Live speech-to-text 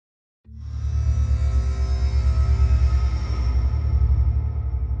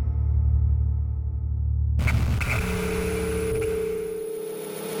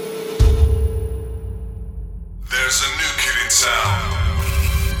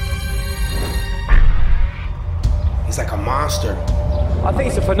He's like a monster. I think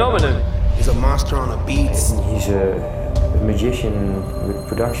it's a phenomenon. He's a monster on the beats. He's a magician with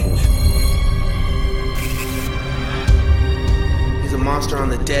productions. He's a monster on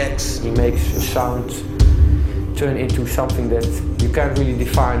the decks. He makes a sound turn into something that you can't really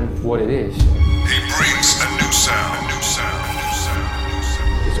define what it is. He brings a new sound,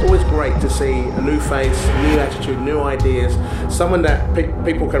 It's always great to see a new face, new attitude, new ideas, someone that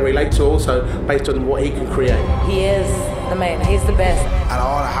people can relate to also based on what he can create. He is the man, he's the best. Out of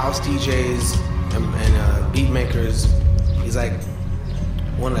all the house DJs and beat makers, he's like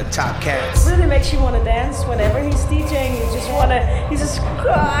one of the top cats. It really makes you want to dance whenever he's DJing. You just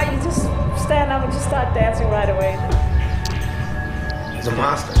stand up and just start dancing right away. He's a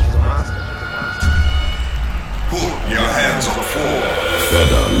monster. He's a monster. Put your hands on the floor.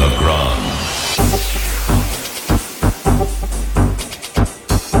 Fedde Le Grand.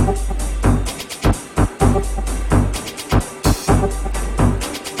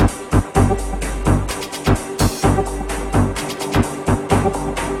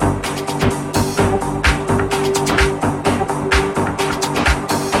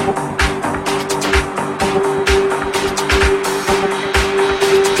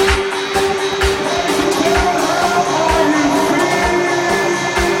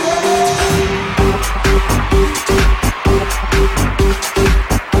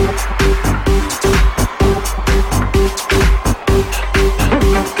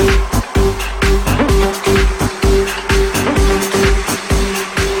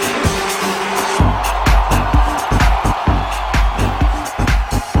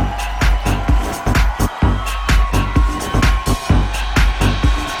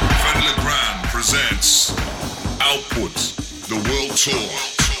 Output, the world tour.